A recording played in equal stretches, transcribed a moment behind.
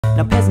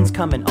Now peasants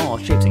come in all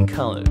shapes and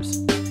colors,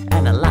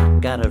 and a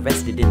lot got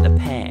arrested in the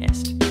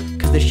past,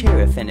 cause the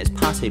sheriff and his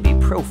posse be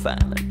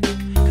profiling,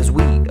 cause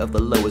we of the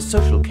lowest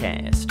social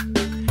caste.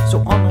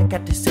 So all I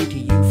got to say to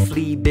you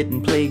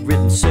flea-bitten,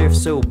 plague-ridden serf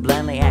so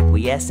blindly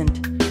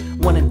acquiescent,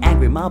 when an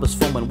angry mob is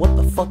forming, what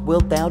the fuck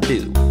wilt thou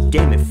do?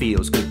 Damn, it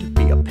feels good to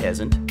be a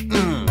peasant.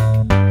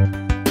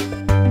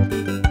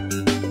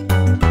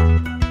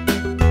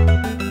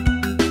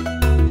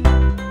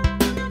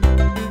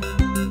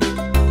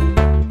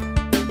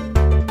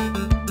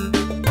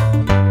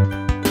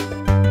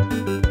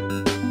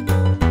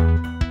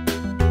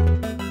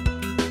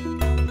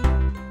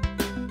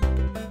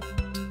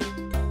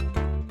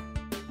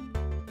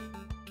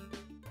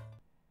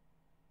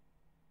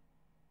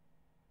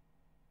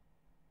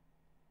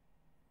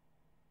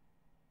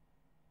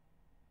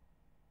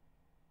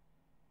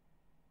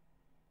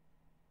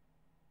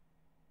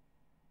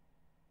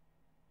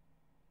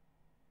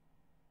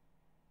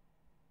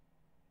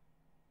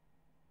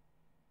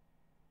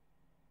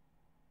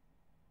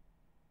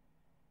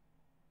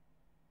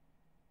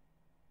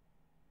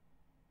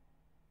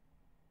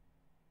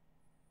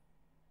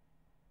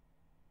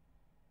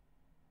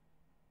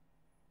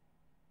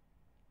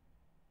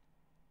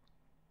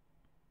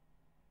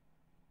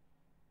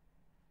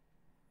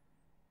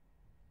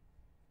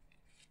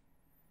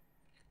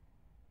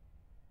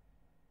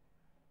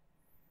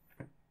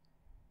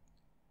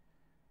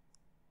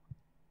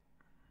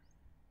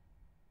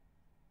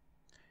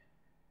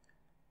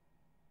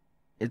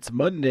 It's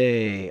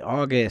Monday,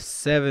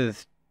 August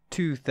 7th,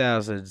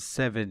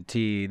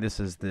 2017. This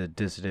is the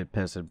Dissident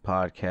Peasant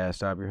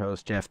podcast. I'm your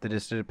host, Jeff the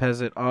Dissident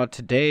Peasant. On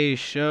today's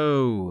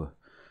show,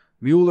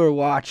 Mueller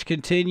Watch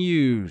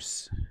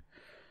continues,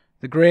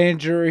 the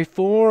grand jury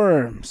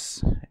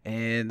forms,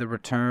 and the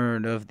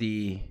return of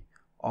the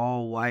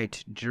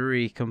all-white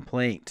jury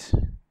complaint.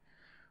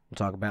 We'll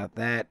talk about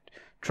that.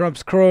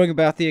 Trump's crowing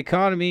about the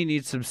economy,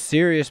 needs some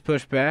serious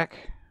pushback.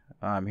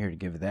 I'm here to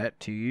give that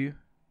to you.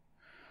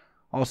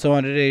 Also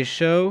on today's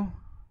show,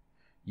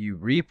 you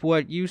reap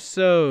what you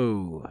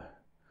sow.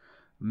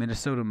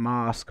 Minnesota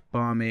mosque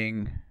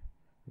bombing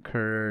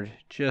occurred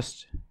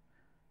just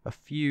a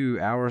few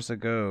hours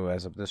ago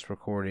as of this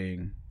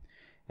recording.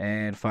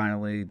 And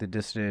finally, the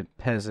Dissident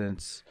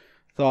Peasants'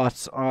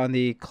 thoughts on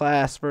the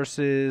class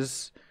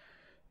versus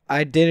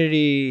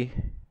identity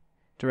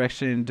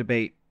direction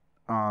debate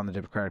on the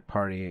Democratic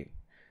Party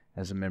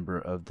as a member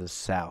of the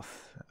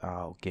South.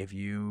 I'll give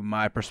you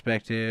my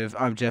perspective.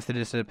 I'm Jeff the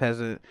Dissident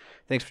Peasant.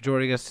 Thanks for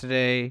joining us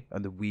today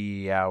on the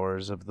wee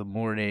hours of the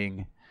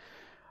morning.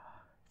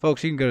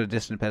 Folks, you can go to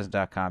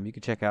dissidentpeasant.com. You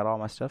can check out all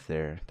my stuff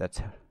there.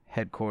 That's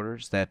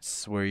headquarters.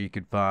 That's where you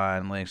can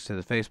find links to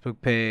the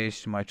Facebook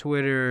page, to my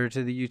Twitter,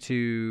 to the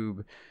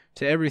YouTube,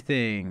 to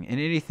everything and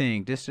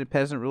anything Dissident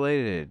Peasant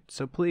related.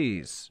 So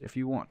please, if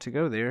you want to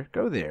go there,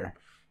 go there.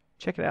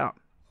 Check it out.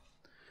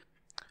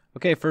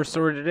 Okay, first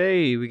story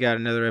today, we got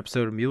another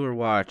episode of Mueller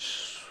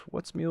Watch.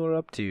 What's Mueller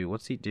up to?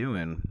 What's he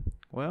doing?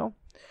 Well,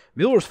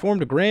 Mueller's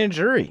formed a grand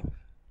jury,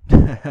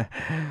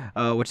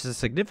 which is a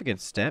significant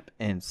step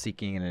in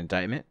seeking an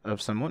indictment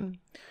of someone.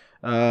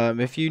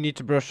 If you need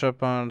to brush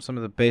up on some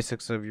of the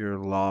basics of your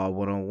Law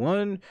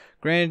 101,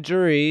 grand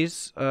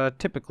juries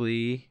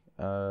typically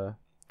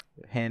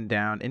hand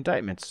down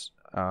indictments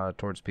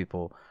towards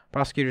people.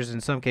 Prosecutors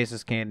in some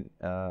cases can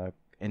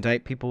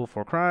indict people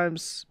for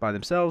crimes by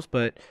themselves,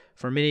 but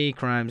for many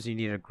crimes you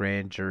need a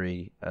grand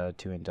jury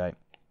to indict.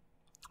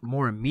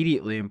 More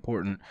immediately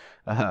important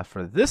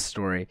for this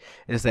story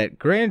is that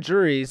grand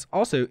juries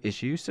also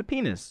issue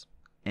subpoenas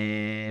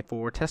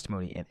for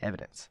testimony and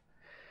evidence,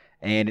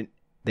 and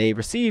they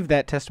receive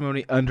that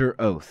testimony under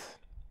oath.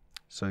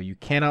 So you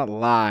cannot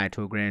lie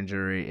to a grand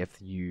jury if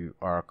you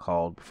are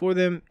called before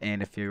them,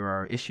 and if you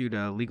are issued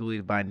a legally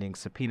binding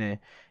subpoena,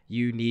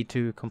 you need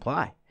to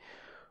comply.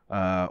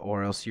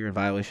 Or else you're in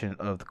violation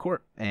of the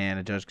court, and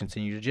a judge can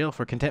send you to jail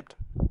for contempt.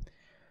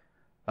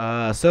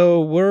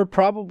 So we're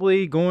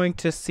probably going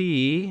to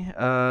see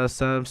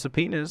some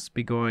subpoenas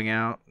be going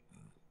out.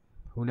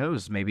 Who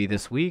knows? Maybe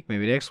this week,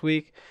 maybe next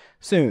week.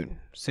 Soon.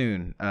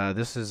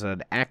 This is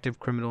an active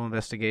criminal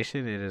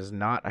investigation. It is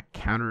not a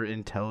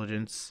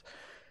counterintelligence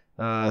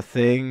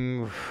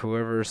thing.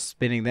 Whoever's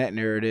spinning that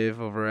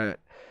narrative over at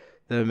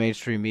the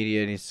mainstream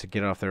media needs to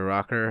get off their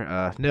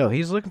rocker. No,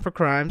 he's looking for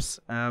crimes.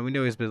 We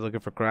know he's been looking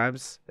for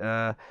crimes.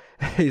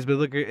 He's been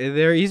looking.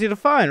 They're easy to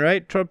find,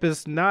 right? Trump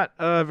is not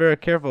very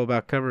careful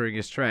about covering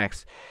his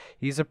tracks.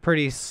 He's a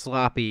pretty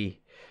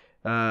sloppy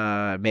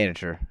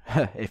manager,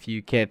 if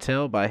you can't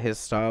tell by his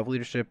style of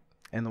leadership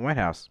in the White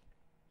House.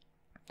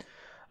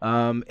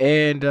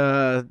 And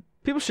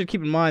people should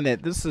keep in mind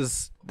that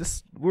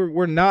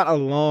we're not a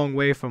long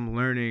way from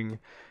learning,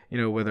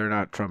 whether or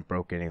not Trump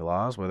broke any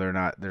laws, whether or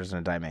not there's an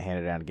indictment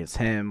handed down against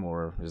him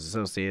or his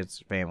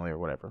associates, family, or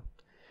whatever.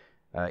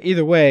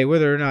 Either way,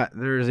 whether or not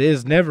there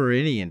is never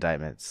any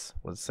indictments,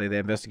 let's say the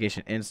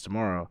investigation ends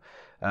tomorrow,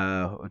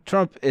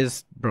 Trump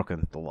is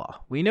broken the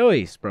law. We know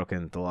he's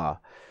broken the law.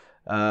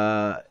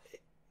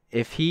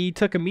 If he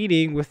took a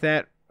meeting with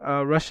that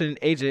Russian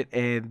agent,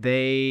 and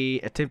they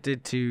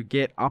attempted to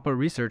get Oppa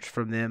research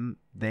from them.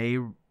 They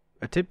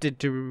attempted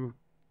to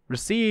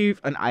receive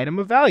an item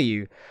of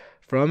value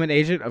from an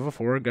agent of a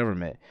foreign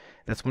government.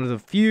 That's one of the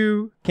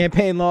few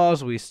campaign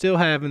laws we still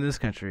have in this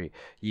country.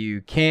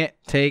 You can't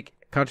take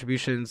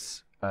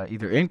contributions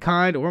either in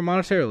kind or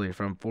monetarily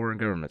from foreign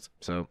governments.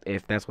 So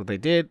if that's what they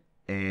did,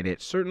 and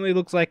it certainly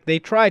looks like they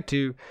tried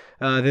to,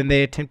 then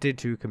they attempted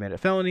to commit a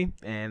felony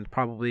and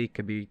probably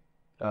could be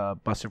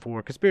busted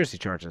for conspiracy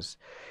charges.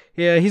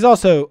 Yeah, he's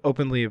also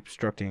openly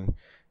obstructing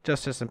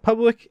justice in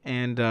public,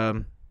 and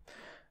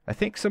I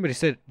think somebody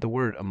said the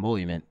word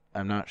emolument.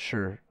 I'm not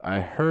sure.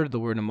 I heard the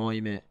word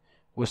emolument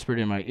whispered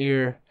in my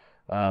ear,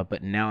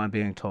 but now I'm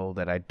being told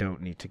that I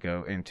don't need to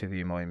go into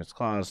the emoluments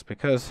clause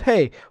because,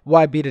 hey,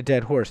 why beat a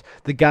dead horse?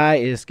 The guy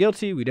is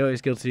guilty. We know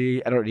he's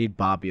guilty. I don't need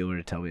Bob Mueller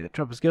to tell me that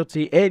Trump is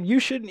guilty, and you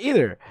shouldn't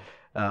either.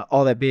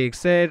 All that being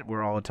said,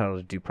 we're all entitled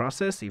to due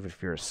process, even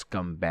if you're a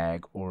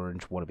scumbag,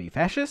 orange, wannabe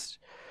fascist.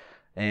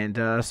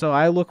 And so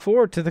I look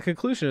forward to the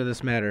conclusion of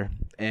this matter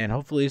and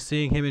hopefully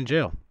seeing him in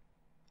jail.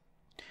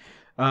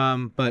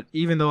 But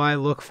even though I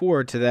look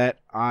forward to that,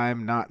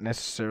 I'm not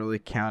necessarily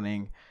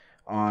counting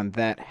on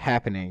that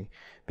happening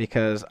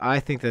because I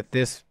think that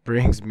this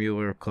brings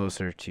Mueller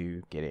closer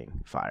to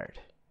getting fired.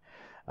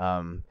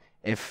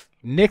 If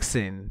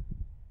Nixon,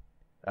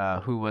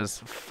 who was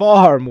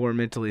far more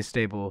mentally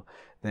stable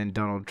than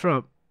Donald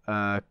Trump,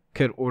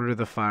 could order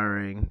the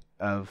firing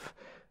of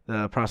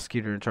the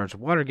prosecutor in charge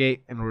of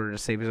Watergate in order to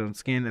save his own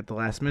skin at the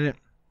last minute,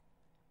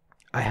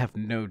 I have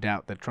no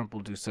doubt that Trump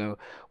will do so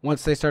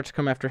once they start to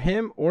come after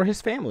him or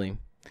his family.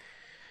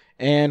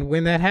 And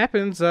when that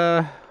happens,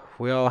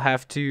 we all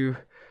have to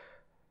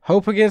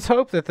hope against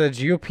hope that the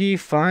GOP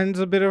finds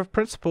a bit of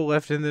principle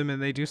left in them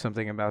and they do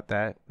something about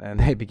that and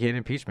they begin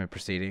impeachment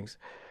proceedings.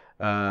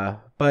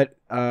 But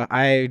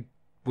I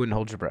wouldn't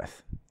hold your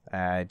breath.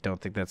 I don't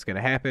think that's going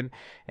to happen.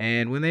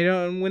 And when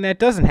that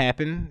doesn't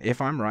happen,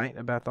 if I'm right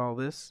about all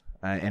this,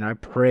 and I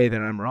pray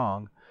that I'm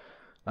wrong,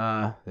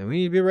 then we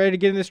need to be ready to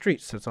get in the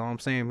streets. That's all I'm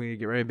saying. We need to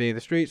get ready to be in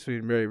the streets. We need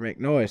to be ready to make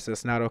noise.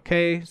 That's not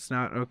okay. It's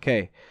not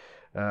okay.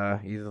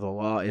 Either the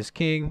law is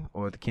king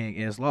or the king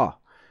is law.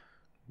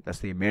 That's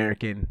the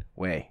American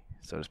way,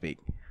 so to speak.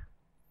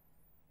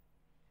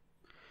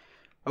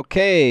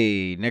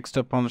 Okay, next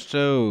up on the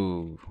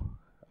show,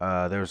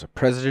 there was a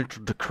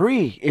presidential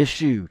decree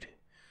issued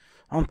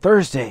on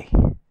Thursday,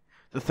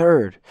 the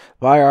 3rd,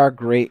 by our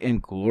great and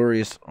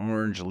glorious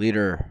orange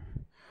leader.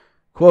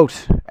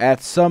 Quote,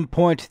 at some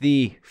point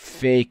the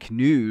fake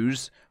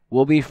news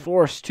will be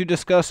forced to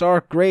discuss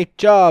our great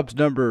jobs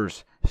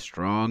numbers,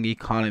 strong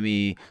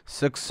economy,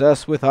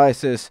 success with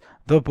ISIS,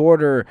 the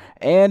border,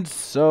 and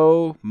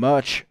so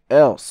much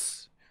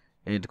else.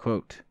 End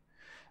quote.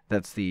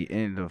 That's the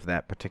end of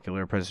that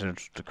particular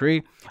presidential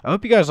decree. I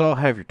hope you guys all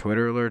have your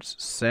Twitter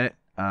alerts set.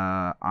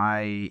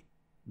 I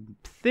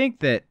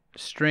think that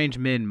strange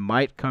men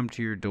might come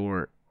to your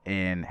door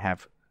and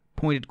have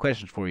pointed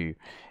questions for you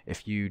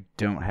if you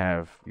don't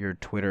have your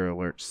Twitter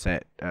alert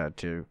set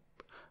to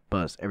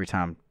buzz every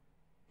time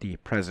the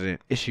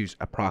president issues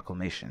a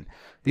proclamation.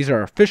 These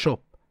are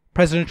official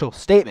presidential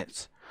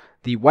statements.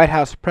 The White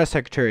House press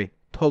secretary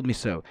told me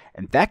so,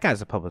 and that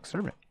guy's a public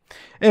servant.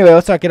 Anyway,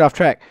 let's not get off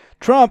track.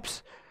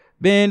 Trump's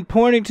been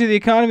pointing to the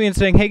economy and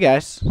saying, hey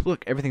guys,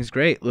 look, everything's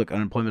great. Look,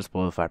 unemployment's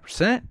below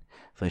 5%,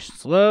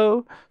 inflation's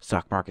low,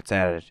 stock market's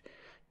added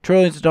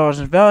trillions of dollars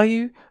in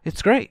value.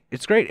 It's great.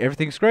 It's great.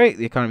 Everything's great.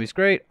 The economy's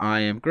great.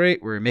 I am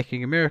great. We're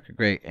making America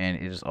great. And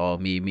it is all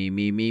me, me,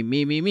 me, me,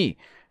 me, me, me.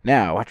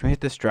 Now, watch me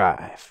hit this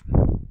drive.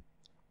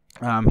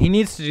 He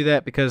needs to do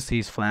that because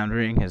he's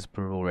floundering. His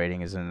approval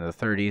rating is in the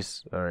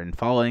 30s or in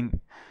falling.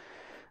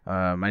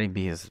 Might even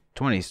be his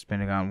 20s,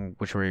 depending on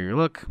which way you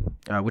look,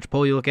 which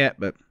poll you look at.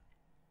 But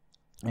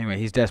anyway,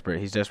 he's desperate.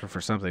 He's desperate for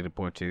something to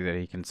point to that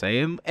he can say.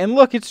 And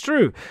look, it's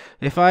true.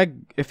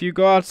 If you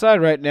go outside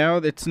right now,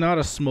 it's not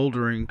a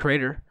smoldering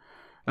crater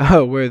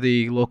where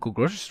the local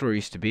grocery store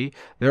used to be.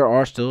 There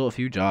are still a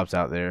few jobs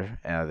out there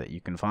that you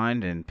can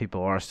find, and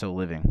people are still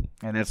living.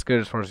 And that's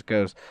good as far as it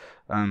goes.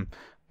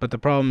 But the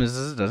problem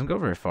is it doesn't go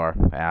very far.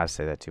 I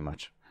say that too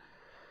much.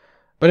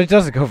 But it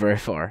doesn't go very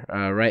far,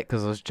 right?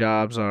 Because those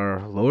jobs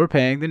are lower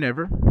paying than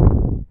ever,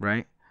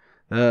 right?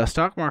 The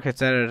stock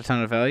market's added a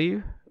ton of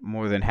value.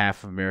 More than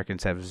half of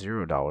Americans have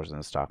 $0 in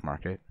the stock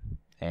market.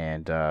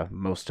 And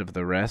most of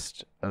the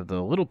rest of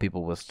the little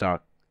people with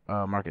stock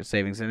market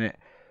savings in it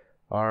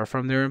are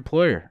from their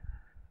employer,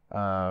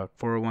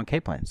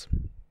 401k plans.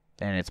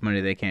 And it's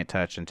money they can't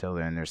touch until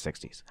they're in their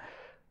 60s.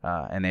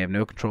 And they have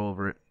no control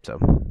over it. So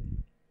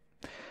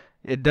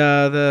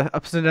the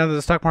ups and downs of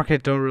the stock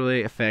market don't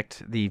really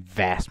affect the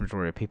vast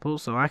majority of people.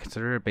 So I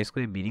consider it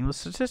basically a meaningless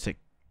statistic.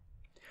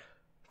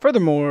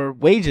 Furthermore,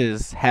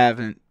 wages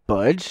haven't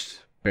budged.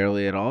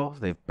 Barely at all.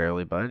 They've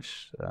barely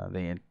budged.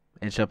 They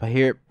inch up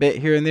a bit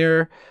here and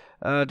there,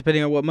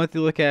 depending on what month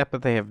you look at,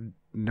 but they have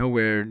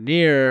nowhere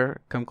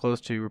near come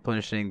close to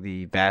replenishing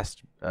the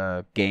vast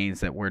gains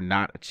that were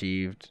not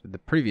achieved the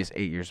previous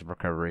 8 years of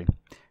recovery.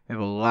 We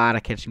have a lot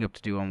of catching up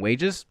to do on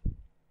wages,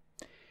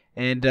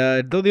 And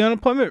though the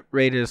unemployment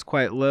rate is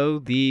quite low,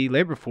 the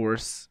labor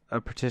force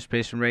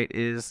participation rate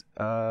is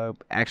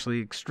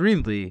actually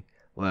extremely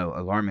low,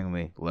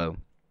 alarmingly low,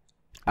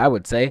 I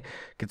would say,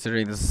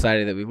 considering the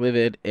society that we live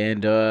in.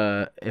 And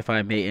if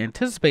I may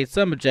anticipate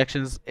some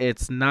objections,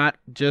 it's not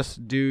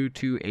just due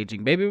to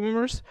aging baby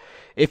boomers.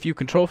 If you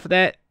control for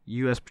that,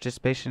 U.S.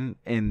 participation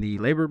in the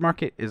labor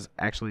market is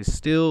actually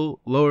still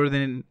lower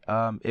than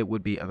it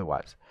would be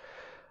otherwise.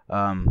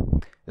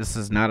 This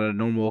is not a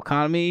normal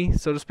economy,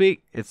 so to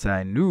speak. It's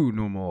a new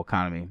normal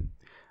economy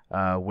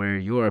where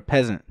you're a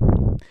peasant.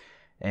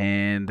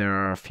 And there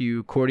are a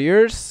few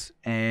courtiers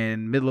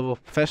and mid-level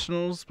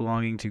professionals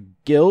belonging to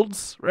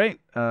guilds, right,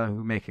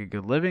 who make a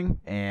good living.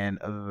 And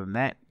other than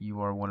that,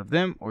 you are one of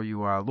them, or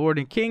you are a lord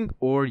and king,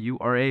 or you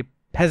are a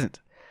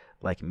peasant,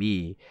 like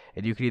me.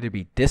 And you can either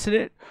be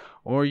dissident,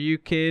 or you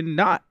can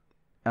not.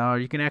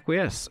 You can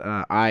acquiesce.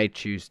 I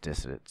choose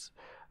dissidence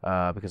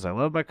because I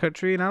love my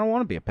country, and I don't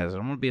want to be a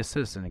peasant. I want to be a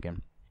citizen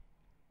again.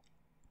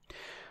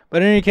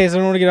 But in any case, I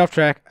don't want to get off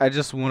track. I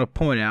just want to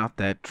point out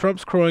that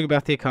Trump's crowing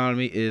about the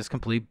economy is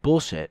complete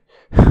bullshit.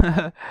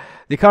 The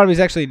economy is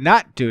actually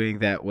not doing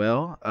that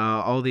well.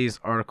 All these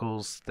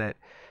articles that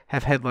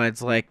have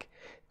headlines like,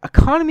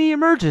 "Economy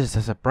emerges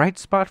as a bright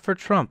spot for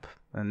Trump,"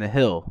 and The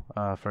Hill,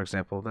 for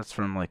example. That's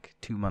from like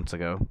 2 months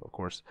ago, of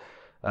course.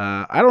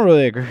 I don't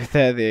really agree with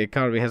that. The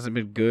economy hasn't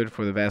been good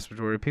for the vast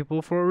majority of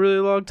people for a really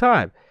long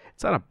time.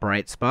 It's not a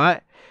bright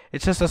spot.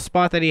 It's just a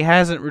spot that he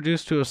hasn't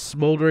reduced to a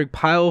smoldering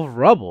pile of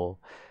rubble.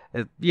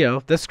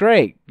 That's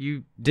great.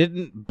 You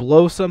didn't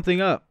blow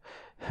something up.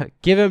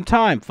 Give him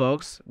time,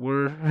 folks.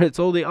 It's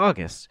only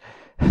August.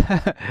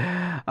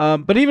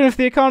 But even if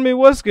the economy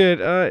was good,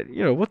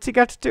 what's he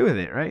got to do with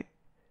it, right?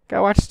 Guy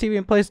watches TV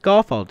and plays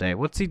golf all day.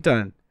 What's he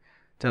done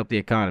to help the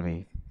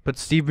economy? Put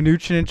Steve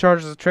Mnuchin in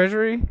charge of the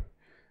Treasury?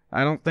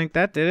 I don't think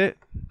that did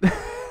it.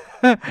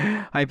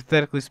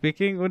 Hypothetically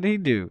speaking, what did he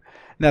do?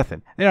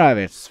 Nothing. They don't have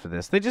answers for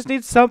this. They just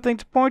need something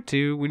to point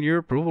to when your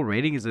approval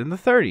rating is in the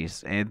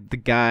 30s. And the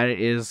guy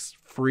is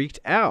freaked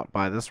out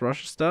by this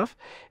Russia stuff.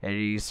 And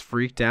he's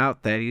freaked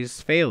out that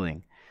he's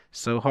failing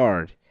so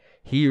hard.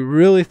 He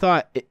really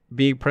thought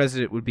being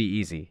president would be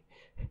easy.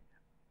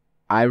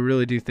 I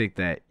really do think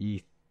that.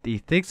 He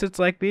thinks it's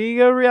like being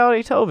a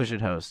reality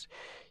television host.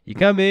 You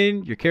come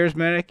in, you're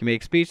charismatic, you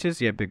make speeches,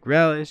 you have big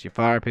rallies, you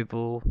fire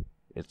people.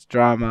 It's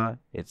drama.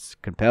 It's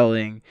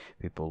compelling.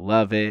 People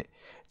love it.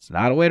 It's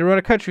not a way to run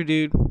a country,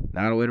 dude.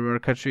 Not a way to run a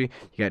country.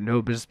 You got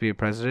no business being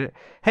president.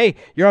 Hey,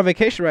 you're on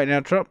vacation right now,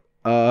 Trump.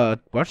 Why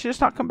don't you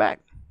just not come back?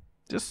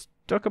 Just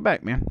don't come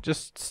back, man.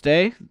 Just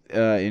stay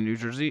in New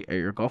Jersey at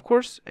your golf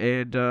course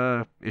and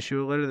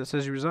issue a letter that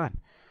says you resign.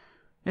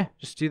 Yeah,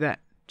 just do that.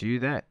 Do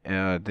that.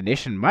 The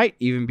nation might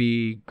even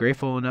be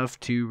grateful enough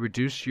to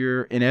reduce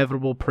your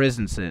inevitable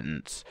prison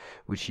sentence,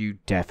 which you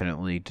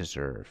definitely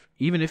deserve,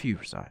 even if you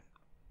resign.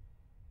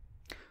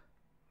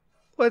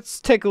 Let's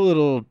take a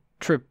little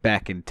trip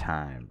back in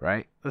time,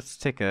 right? Let's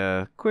take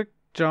a quick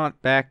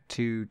jaunt back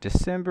to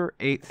December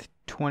 8th,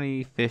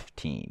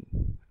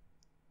 2015.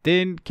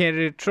 Then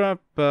candidate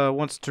Trump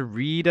wants to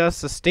read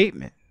us a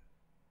statement.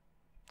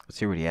 Let's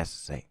hear what he has to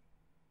say.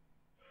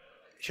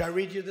 Shall I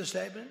read you the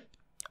statement?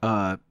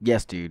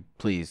 Yes, dude.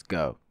 Please,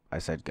 go. I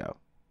said go.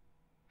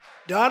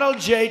 Donald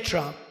J.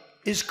 Trump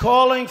is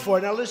calling for...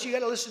 Now, listen, you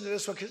got to listen to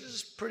this one because this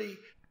is pretty...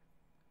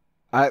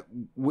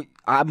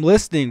 I'm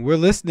listening. We're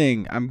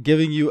listening. I'm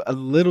giving you a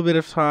little bit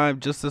of time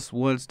just this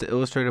once to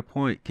illustrate a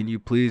point. Can you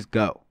please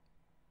go?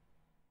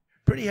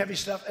 Pretty heavy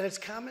stuff, and it's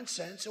common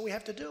sense, and we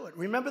have to do it.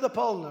 Remember the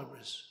poll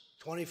numbers.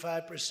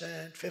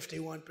 25%,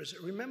 51%.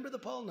 Remember the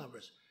poll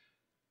numbers.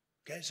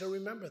 Okay, so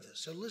remember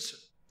this. So listen.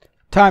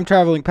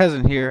 Time-traveling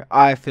peasant here.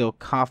 I feel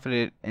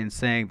confident in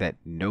saying that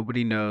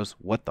nobody knows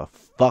what the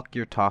fuck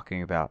you're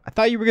talking about. I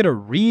thought you were going to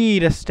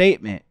read a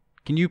statement.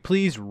 Can you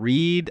please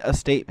read a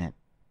statement?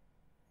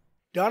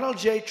 Donald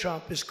J.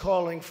 Trump is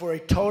calling for a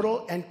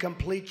total and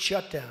complete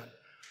shutdown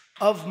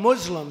of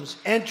Muslims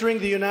entering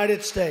the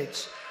United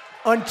States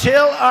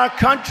until our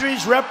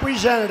country's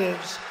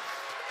representatives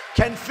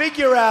can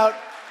figure out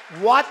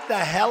what the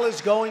hell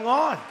is going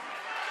on.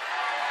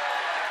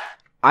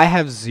 I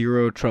have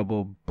zero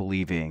trouble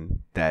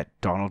believing that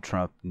Donald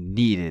Trump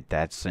needed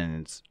that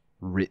sentence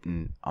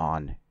written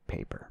on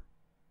paper.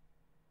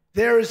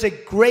 There is a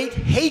great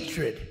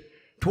hatred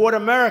toward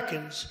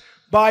Americans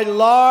by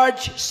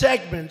large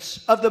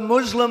segments of the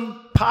Muslim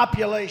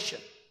population.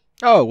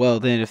 Oh, well,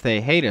 then if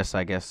they hate us,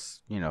 I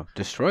guess,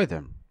 destroy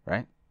them,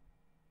 right?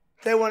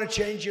 They want to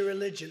change your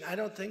religion. I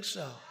don't think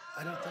so.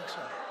 I don't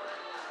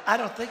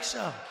think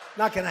so.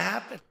 Not going to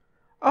happen.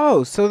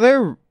 Oh, so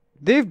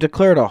they've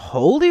declared a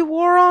holy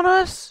war on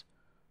us?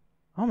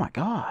 Oh, my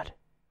God.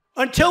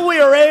 Until we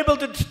are able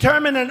to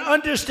determine and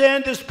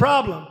understand this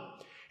problem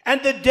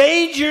and the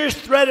dangerous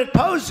threat it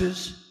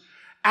poses,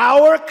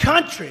 our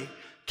country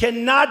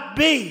cannot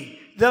be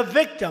the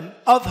victim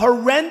of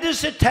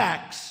horrendous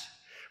attacks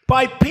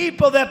by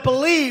people that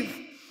believe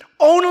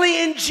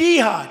only in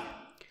jihad.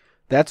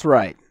 That's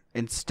right.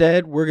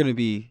 Instead, we're going to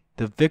be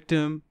the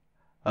victim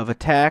of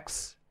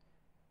attacks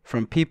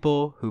from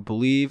people who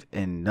believe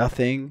in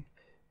nothing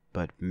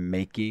but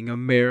making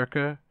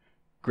America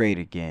great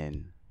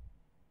again.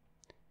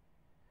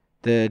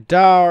 The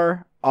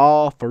Dar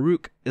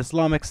al-Farouk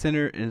Islamic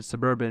Center in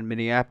suburban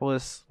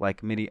Minneapolis,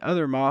 like many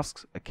other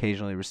mosques,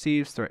 occasionally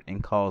receives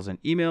threatening calls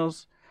and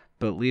emails,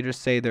 but leaders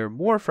say they're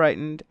more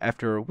frightened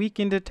after a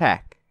weekend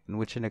attack in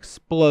which an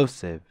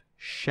explosive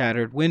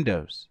shattered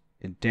windows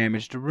and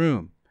damaged a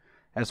room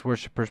as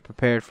worshippers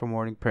prepared for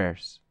morning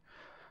prayers.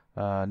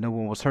 No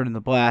one was hurt in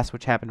the blast,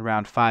 which happened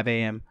around 5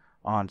 a.m.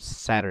 on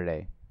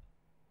Saturday.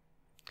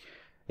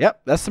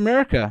 Yep, that's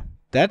America.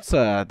 That's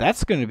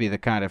going to be the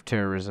kind of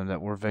terrorism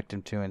that we're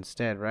victim to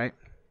instead, right?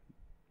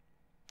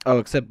 Oh,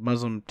 except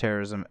Muslim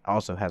terrorism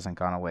also hasn't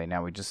gone away.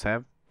 Now we just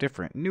have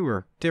different,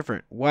 newer,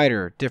 different,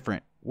 wider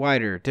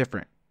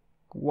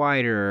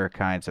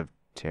kinds of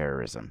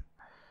terrorism.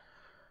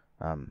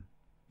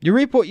 You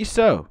reap what you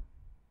sow.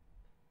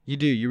 You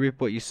do. You reap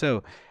what you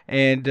sow.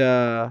 And,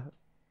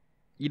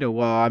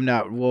 while I'm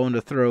not willing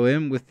to throw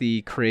in with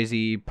the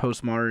crazy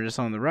postmodernists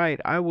on the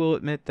right, I will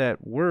admit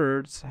that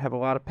words have a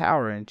lot of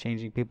power in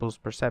changing people's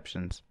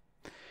perceptions.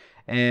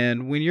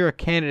 And when you're a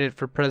candidate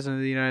for president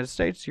of the United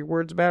States, your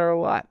words matter a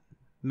lot.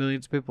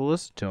 Millions of people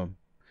listen to them.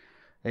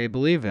 They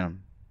believe in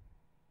them.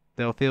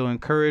 They'll feel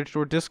encouraged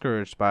or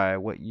discouraged by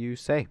what you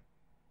say.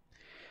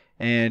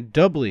 And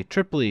doubly,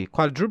 triply,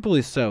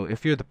 quadruply so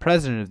if you're the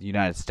president of the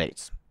United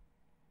States.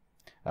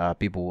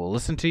 People will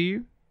listen to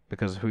you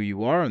because of who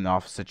you are and the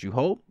office that you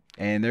hold,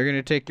 and they're going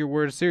to take your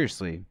words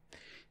seriously,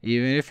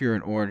 even if you're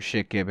an orange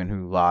shit gibbon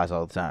who lies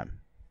all the time.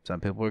 Some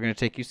people are going to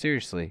take you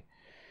seriously.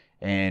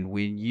 And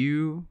when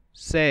you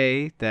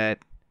say that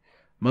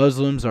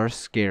Muslims are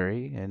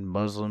scary and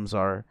Muslims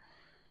are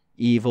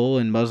evil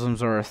and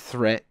Muslims are a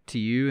threat to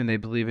you and they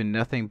believe in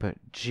nothing but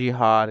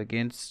jihad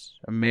against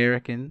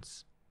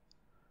Americans,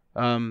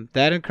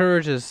 that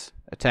encourages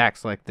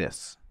attacks like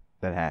this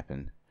that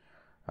happen.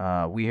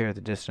 We here at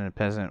the Dissident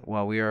Peasant,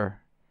 while we are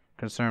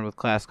concerned with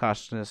class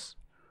consciousness,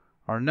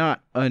 are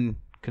not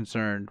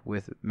unconcerned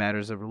with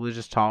matters of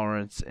religious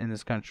tolerance in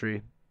this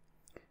country.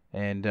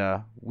 And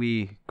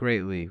we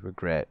greatly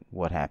regret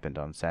what happened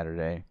on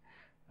Saturday.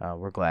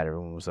 We're glad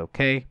everyone was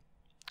okay.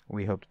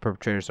 We hope the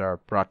perpetrators are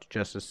brought to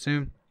justice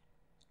soon.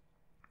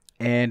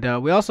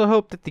 And we also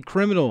hope that the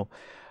criminal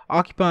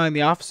occupying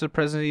the office of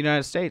President of the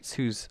United States,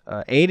 who's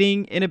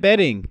aiding and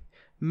abetting,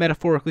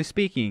 metaphorically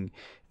speaking,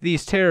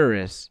 these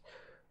terrorists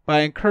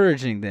by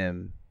encouraging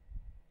them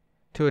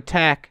to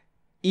attack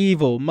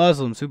evil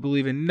Muslims who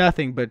believe in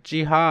nothing but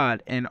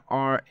jihad and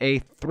are a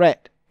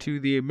threat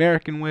to the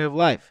American way of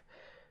life.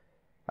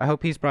 I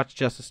hope he's brought to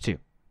justice too.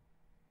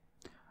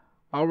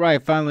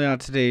 Alright, finally on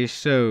today's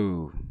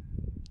show,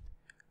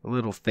 a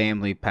little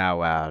family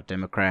powwow,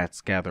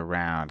 Democrats gather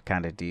round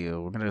kind of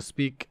deal. We're going to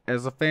speak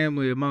as a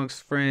family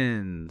amongst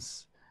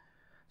friends.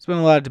 There's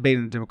been a lot of debate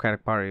in the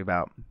Democratic Party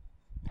about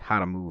how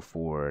to move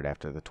forward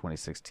after the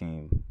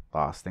 2016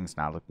 loss. Things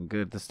not looking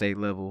good at the state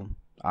level,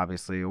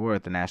 obviously, or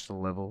at the national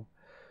level.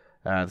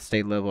 The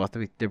state level, I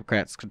think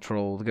Democrats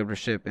control the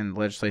governorship and the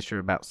legislature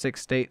of about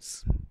 6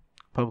 states.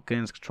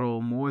 Republicans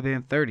control more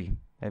than 30.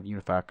 They have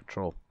unified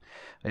control.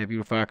 They have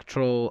unified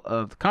control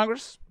of the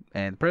Congress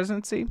and the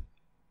presidency.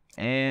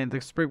 And the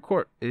Supreme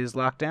Court is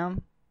locked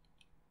down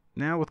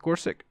now with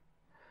Gorsuch.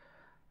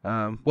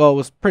 Well, it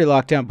was pretty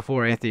locked down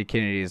before. Anthony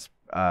Kennedy is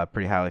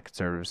pretty highly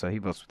conservative, so he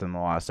votes with them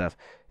a lot of stuff.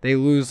 They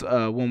lose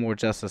one more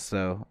justice,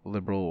 though,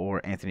 liberal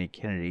or Anthony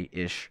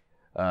Kennedy-ish,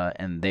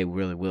 and they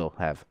really will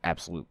have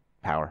absolute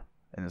power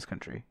in this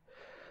country.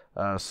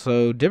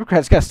 So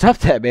Democrats got to stop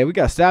that, man. We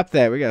got to stop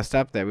that. We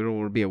don't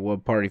want to be a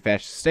one-party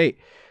fascist state.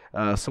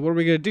 So what are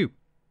we going to do?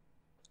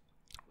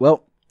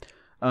 Well,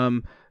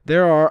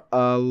 there are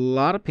a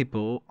lot of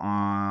people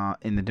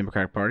in the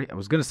Democratic Party. I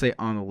was going to say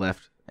on the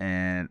left,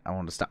 and I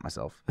wanted to stop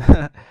myself.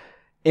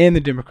 In the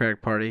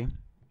Democratic Party,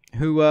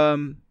 who are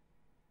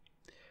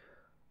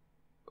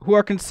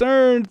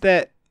concerned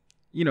that,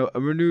 a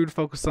renewed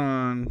focus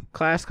on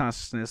class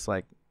consciousness,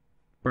 like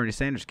Bernie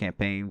Sanders'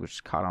 campaign,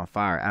 which caught on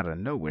fire out of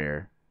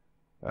nowhere,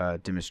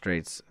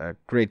 demonstrates a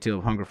great deal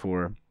of hunger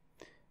for.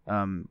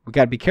 We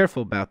got to be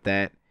careful about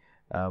that.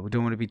 We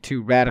don't want to be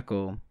too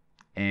radical.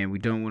 And we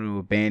don't want to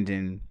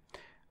abandon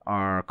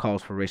our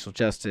calls for racial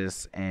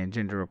justice and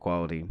gender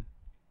equality.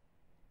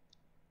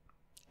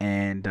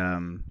 And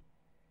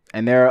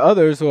there are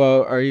others who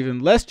are even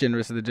less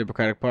generous in the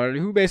Democratic Party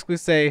who basically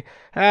say,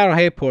 I don't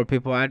hate poor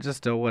people, I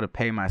just don't want to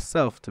pay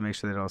myself to make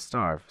sure they don't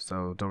starve,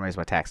 so don't raise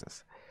my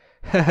taxes.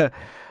 So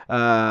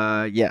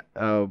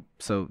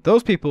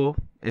those people,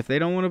 if they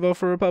don't want to vote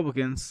for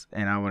Republicans,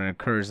 and I want to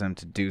encourage them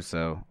to do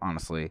so,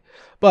 honestly,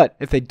 but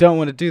if they don't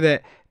want to do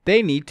that,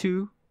 they need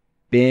to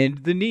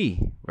bend the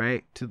knee,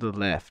 right, to the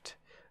left.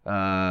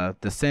 The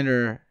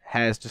center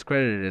has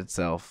discredited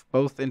itself,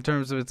 both in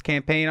terms of its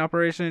campaign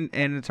operation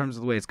and in terms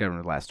of the way it's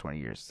governed the last 20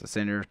 years. The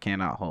center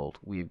cannot hold.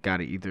 We've got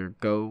to either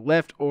go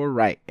left or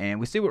right, and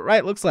we see what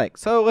right looks like.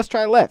 So let's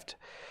try left.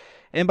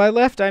 And by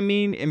left, I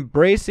mean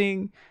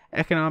embracing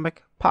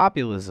economic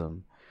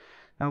populism.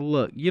 Now,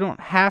 look, you don't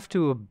have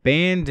to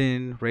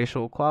abandon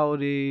racial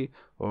equality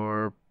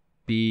or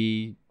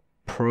be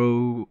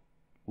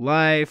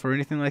pro-life or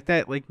anything like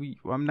that. Like,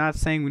 I'm not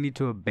saying we need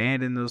to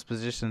abandon those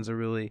positions or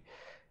really,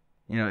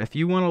 if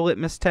you want a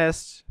litmus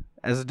test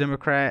as a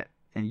Democrat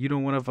and you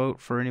don't want to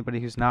vote for anybody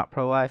who's not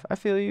pro-life, I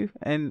feel you,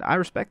 and I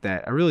respect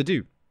that. I really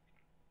do.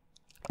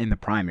 In the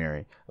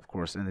primary, of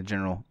course, in the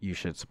general, you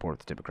should support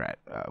the Democrat,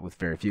 with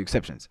very few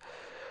exceptions.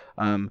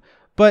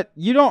 But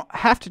you don't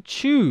have to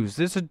choose.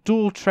 There's a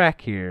dual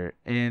track here.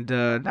 And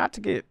not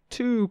to get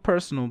too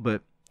personal,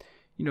 but,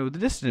 the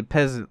Dissident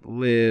Peasant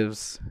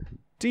lives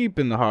deep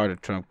in the heart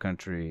of Trump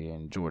country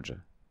in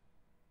Georgia,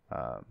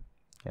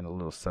 in a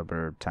little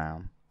suburb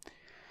town.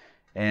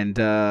 And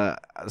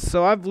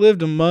so I've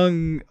lived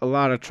among a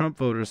lot of Trump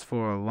voters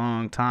for a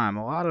long time.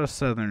 A lot of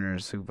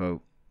Southerners who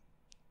vote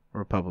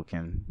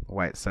Republican,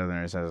 white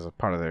Southerners, as a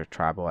part of their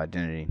tribal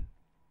identity.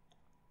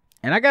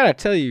 And I gotta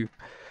tell you,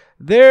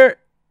 there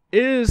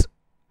is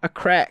a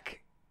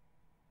crack.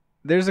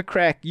 There's a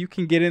crack you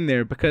can get in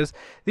there because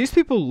these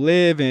people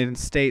live in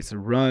states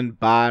run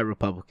by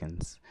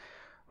Republicans.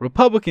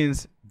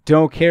 Republicans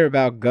don't care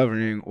about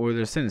governing or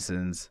their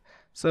citizens,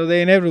 so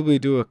they inevitably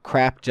do a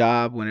crap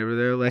job whenever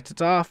they're elected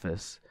to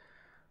office.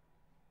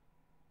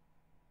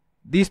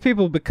 These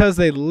people, because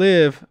they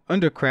live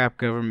under crap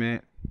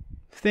government,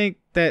 think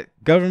that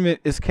government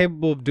is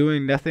capable of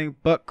doing nothing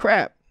but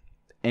crap.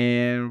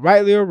 And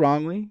rightly or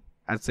wrongly,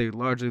 I'd say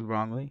largely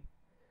wrongly,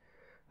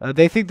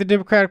 they think the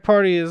Democratic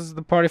Party is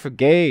the party for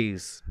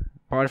gays,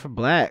 party for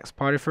blacks,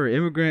 party for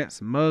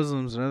immigrants,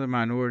 Muslims, and other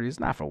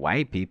minorities, not for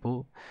white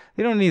people.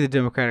 They don't need the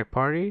Democratic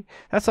Party.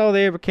 That's all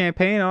they ever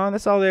campaign on.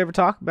 That's all they ever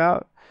talk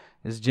about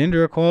is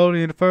gender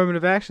equality and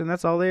affirmative action.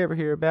 That's all they ever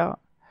hear about.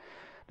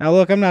 Now,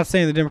 look, I'm not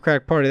saying the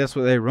Democratic Party, that's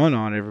what they run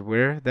on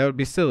everywhere. That would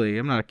be silly.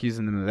 I'm not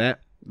accusing them of that.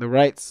 The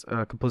right's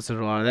complicit in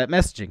a lot of that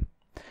messaging.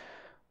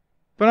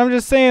 But I'm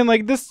just saying,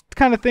 like, this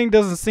kind of thing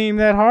doesn't seem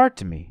that hard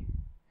to me.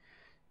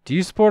 Do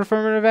you support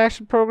affirmative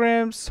action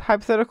programs,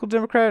 hypothetical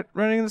Democrat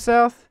running in the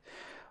South?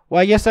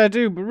 Why, yes, I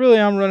do, but really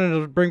I'm running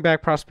to bring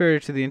back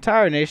prosperity to the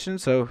entire nation,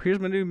 so here's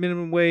my new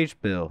minimum wage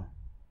bill.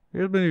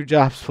 Here's my new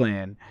jobs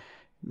plan.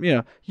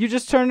 You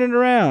just turn it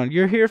around.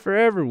 You're here for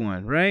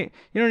everyone, right?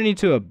 You don't need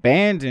to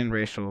abandon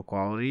racial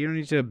equality. You don't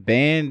need to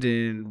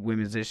abandon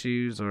women's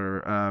issues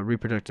or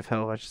reproductive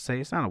health, I should say.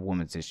 It's not a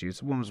woman's issue.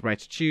 It's a woman's right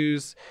to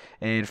choose,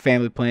 and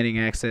family planning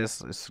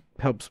access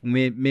helps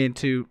men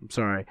too. I'm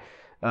sorry.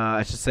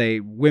 I should say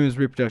women's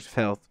reproductive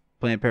health,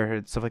 Planned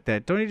Parenthood, stuff like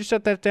that. Don't need to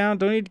shut that down.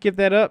 Don't need to give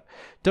that up.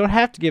 Don't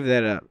have to give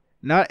that up.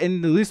 Not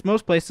in at least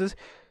most places.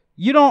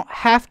 You don't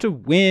have to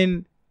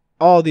win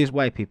all these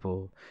white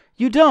people.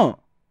 You don't.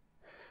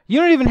 You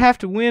don't even have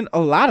to win a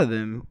lot of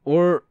them,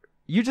 or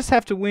you just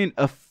have to win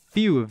a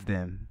few of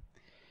them.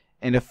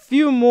 And a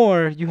few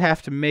more, you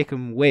have to make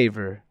them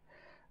waver.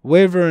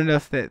 Waver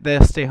enough that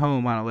they'll stay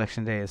home on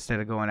election day instead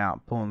of going out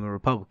and pulling the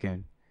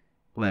Republican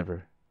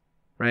lever.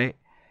 Right?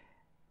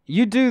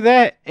 You do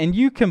that, and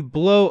you can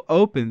blow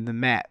open the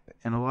map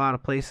in a lot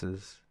of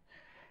places.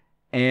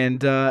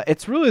 And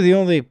it's really the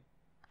only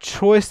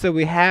choice that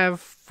we have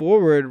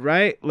forward,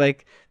 right?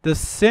 Like, the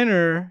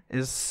center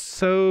is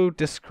so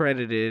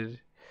discredited.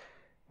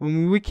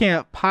 When we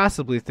can't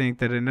possibly think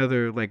that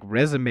another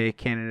resume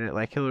candidate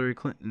like Hillary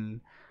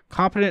Clinton,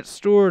 competent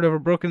steward of a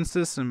broken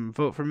system,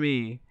 vote for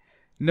me.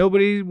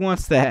 Nobody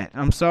wants that.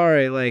 I'm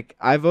sorry.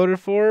 I voted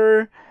for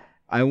her.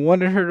 I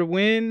wanted her to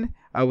win.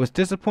 I was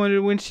disappointed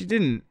when she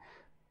didn't.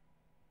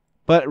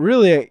 But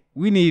really,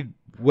 we need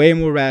way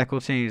more radical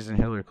change than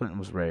Hillary Clinton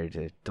was ready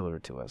to deliver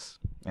to us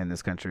in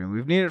this country. And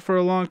we've needed it for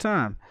a long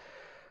time.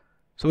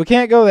 So we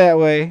can't go that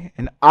way,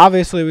 and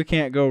obviously we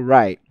can't go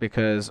right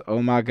because,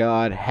 oh my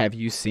God, have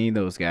you seen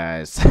those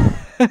guys?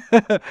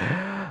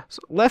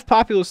 So left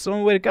populist is the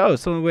only way to go.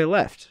 It's the only way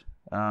left.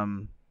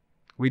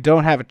 We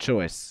don't have a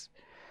choice.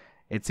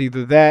 It's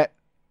either that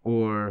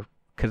or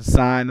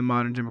consign the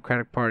modern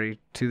Democratic Party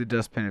to the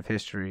dustbin of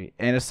history.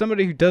 And as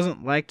somebody who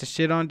doesn't like to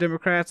shit on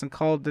Democrats and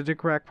call the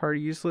Democratic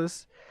Party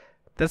useless,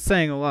 that's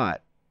saying a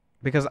lot.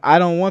 Because I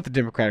don't want the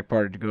Democratic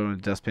Party to go in the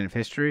dustbin of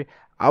history.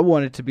 I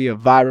want it to be a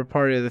vibrant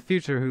party of the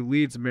future who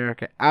leads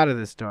America out of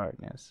this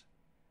darkness.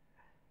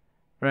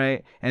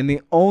 Right? And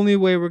the only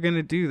way we're going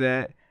to do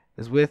that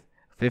is with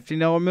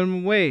 $15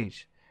 minimum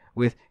wage,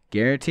 with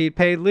guaranteed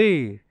paid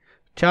leave,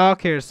 child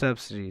care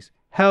subsidies,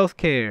 health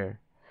care.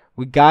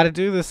 We got to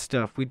do this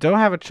stuff. We don't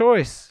have a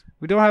choice.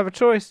 We don't have a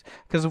choice.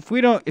 Because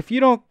if you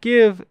don't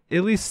give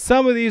at least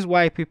some of these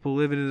white people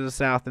living in the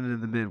South and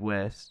in the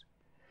Midwest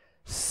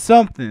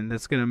something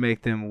that's going to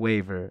make them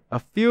waver, a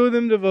few of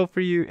them to vote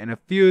for you and a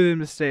few of them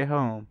to stay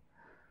home,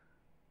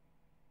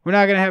 we're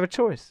not going to have a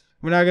choice.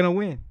 We're not going to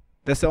win.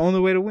 That's the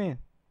only way to win.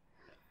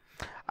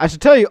 I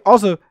should tell you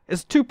also,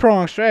 it's a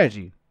two-pronged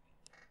strategy,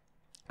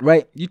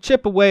 right? You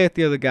chip away at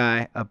the other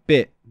guy a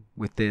bit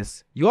with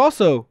this. You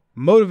also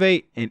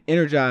motivate and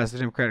energize the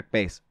Democratic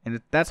base.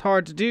 And that's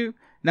hard to do,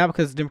 not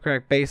because the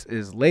Democratic base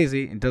is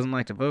lazy and doesn't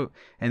like to vote.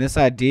 And this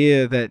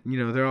idea that,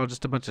 they're all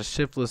just a bunch of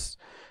shiftless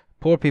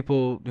poor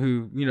people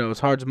who,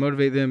 it's hard to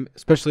motivate them,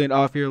 especially in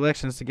off-year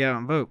elections, to get out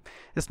and vote.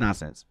 It's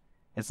nonsense.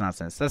 It's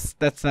nonsense.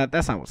 That's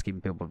not what's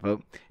keeping people to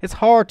vote. It's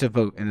hard to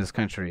vote in this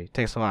country. It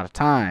takes a lot of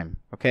time,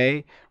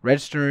 okay?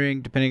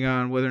 Registering, depending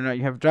on whether or not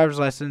you have a driver's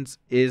license,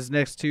 is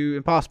next to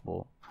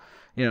impossible.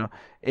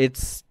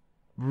 It's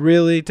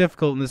really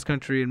difficult in this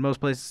country in most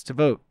places to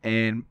vote,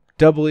 and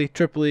doubly,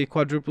 triply,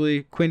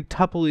 quadruply,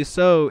 quintuply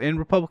so in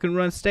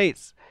Republican-run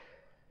states.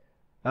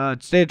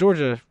 State of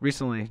Georgia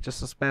recently, just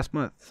this past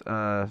month,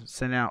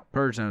 sent out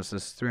purge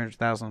notices,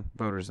 300,000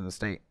 voters in the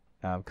state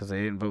because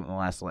they didn't vote in the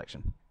last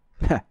election.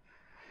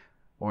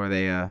 Or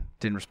they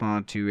didn't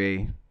respond to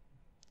a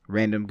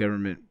random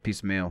government piece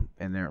of mail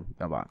in their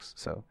mailbox.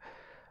 So,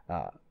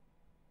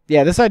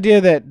 this idea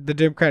that the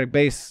Democratic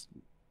base,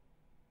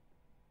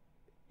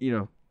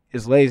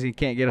 is lazy,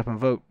 can't get up and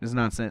vote is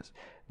nonsense.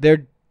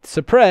 They're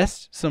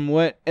suppressed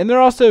somewhat, and they're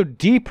also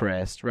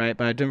depressed, right,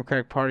 by a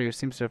Democratic Party who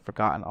seems to have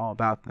forgotten all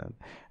about them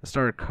and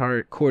started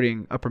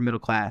courting upper middle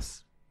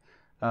class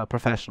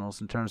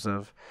professionals in terms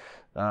of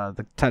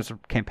the types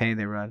of campaign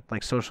they run,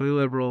 like socially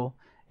liberal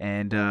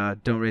and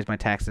don't raise my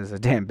taxes a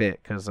damn bit,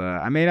 because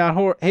I may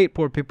not hate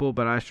poor people,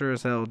 but I sure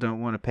as hell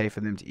don't want to pay for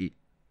them to eat.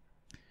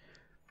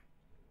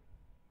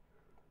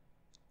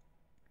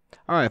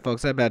 All right,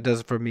 folks, that about does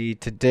it for me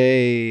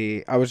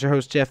today. I was your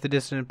host, Jeff the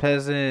Dissident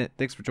Peasant.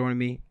 Thanks for joining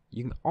me.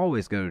 You can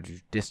always go to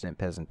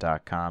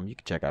dissidentpeasant.com. You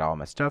can check out all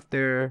my stuff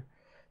there.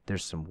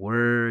 There's some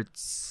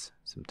words,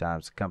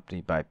 sometimes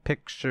accompanied by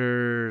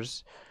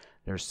pictures.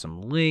 There's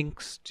some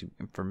links to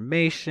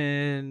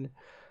information.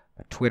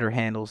 My Twitter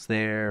handle's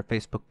there.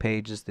 Facebook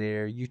page is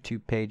there.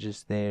 YouTube page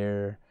is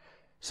there.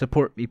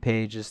 Support me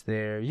page is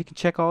there. You can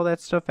check all that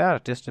stuff out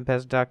at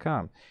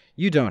dissidentpeasant.com.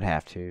 You don't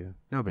have to.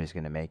 Nobody's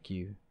going to make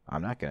you.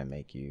 I'm not going to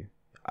make you.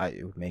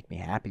 It would make me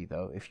happy,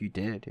 though, if you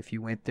did. If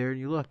you went there and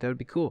you looked, that would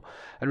be cool.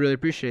 I'd really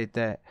appreciate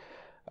that.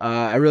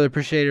 I really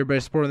appreciate everybody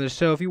supporting this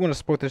show. If you want to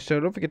support this show,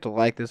 don't forget to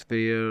like this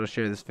video,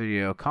 share this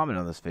video, comment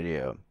on this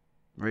video.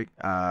 Right?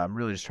 I'm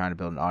really just trying to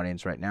build an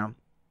audience right now.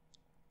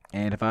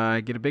 And if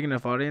I get a big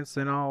enough audience,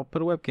 then I'll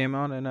put a webcam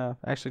on and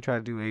actually try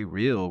to do a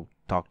real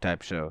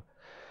talk-type show.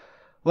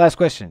 Last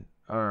question,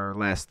 or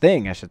last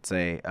thing, I should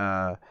say.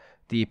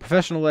 The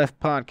Professional Left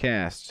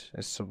podcast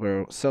is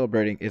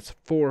celebrating its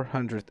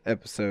 400th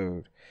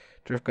episode.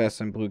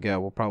 Driftglass and Blue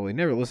Gal will probably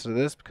never listen to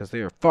this because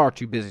they are far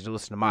too busy to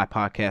listen to my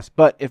podcast.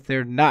 But if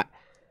they're not,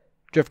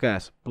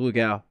 Driftglass, Blue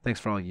Gal, thanks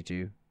for all you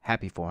do.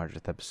 Happy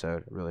 400th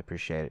episode. I really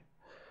appreciate it.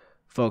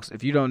 Folks,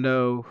 if you don't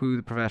know who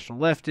the Professional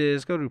Left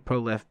is, go to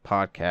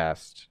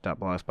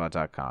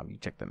proleftpodcast.blogspot.com. You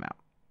check them out.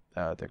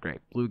 They're great.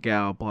 Blue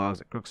Gal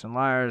blogs at Crooks and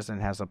Liars and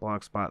has a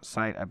blogspot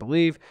site, I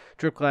believe.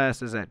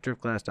 Driftglass is at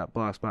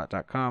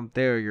driftglass.blogspot.com.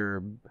 They're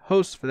your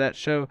hosts for that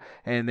show,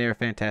 and they're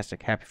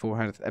fantastic. Happy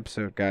 400th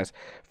episode, guys.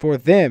 For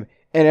them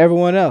and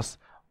everyone else,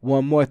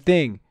 one more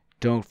thing.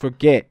 Don't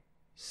forget,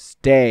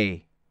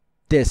 stay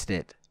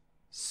distant,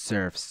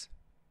 serfs.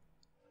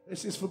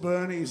 This is for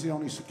Bernie. He's the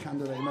only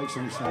candidate who makes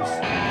any sense.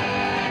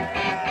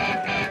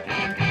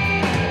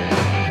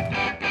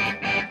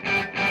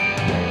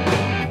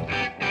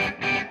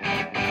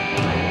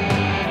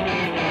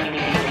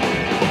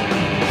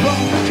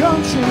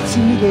 Country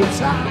to the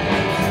town,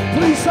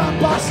 police and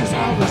buses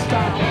held us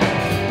down.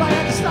 I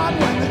understand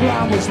when the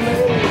ground was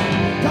laid,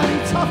 very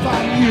tough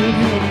and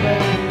union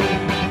made.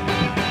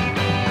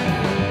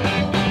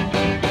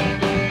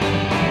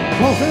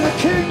 Well, the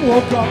king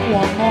woke up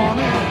one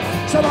morning,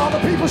 said all the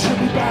people should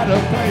be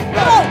better paid.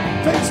 No,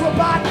 things were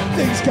bad,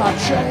 things got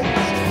changed,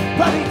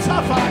 very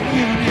tough and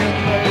union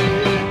made.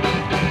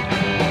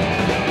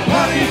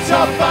 Very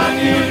tough and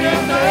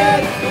union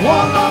made,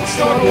 one long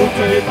struggle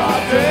day by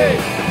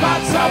day.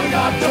 That's how we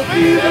got to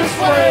be this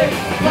way.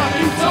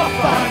 Bloody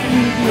tough and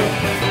union.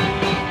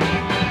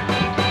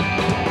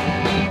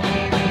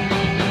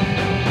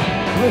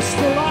 We're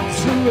still up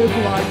to live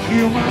like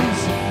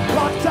humans,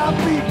 locked up,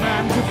 beat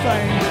men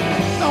defamed.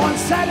 No one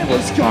said it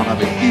was gonna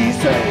be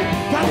easy.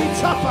 Bloody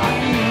tough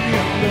and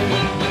union.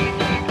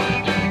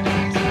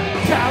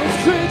 Cowards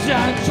cringe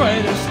and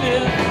traitors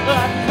sneer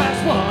like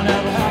class won't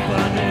ever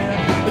happen here.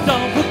 But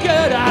don't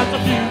forget as the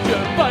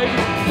future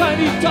fades,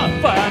 bloody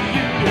tough and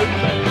union.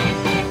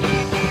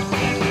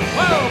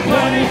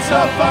 Plenty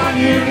tough and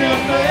union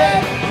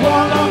made,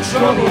 one long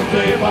struggle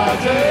day by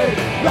day.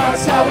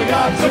 That's how we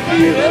got to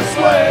be this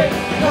way.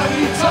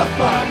 Plenty tough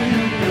and union.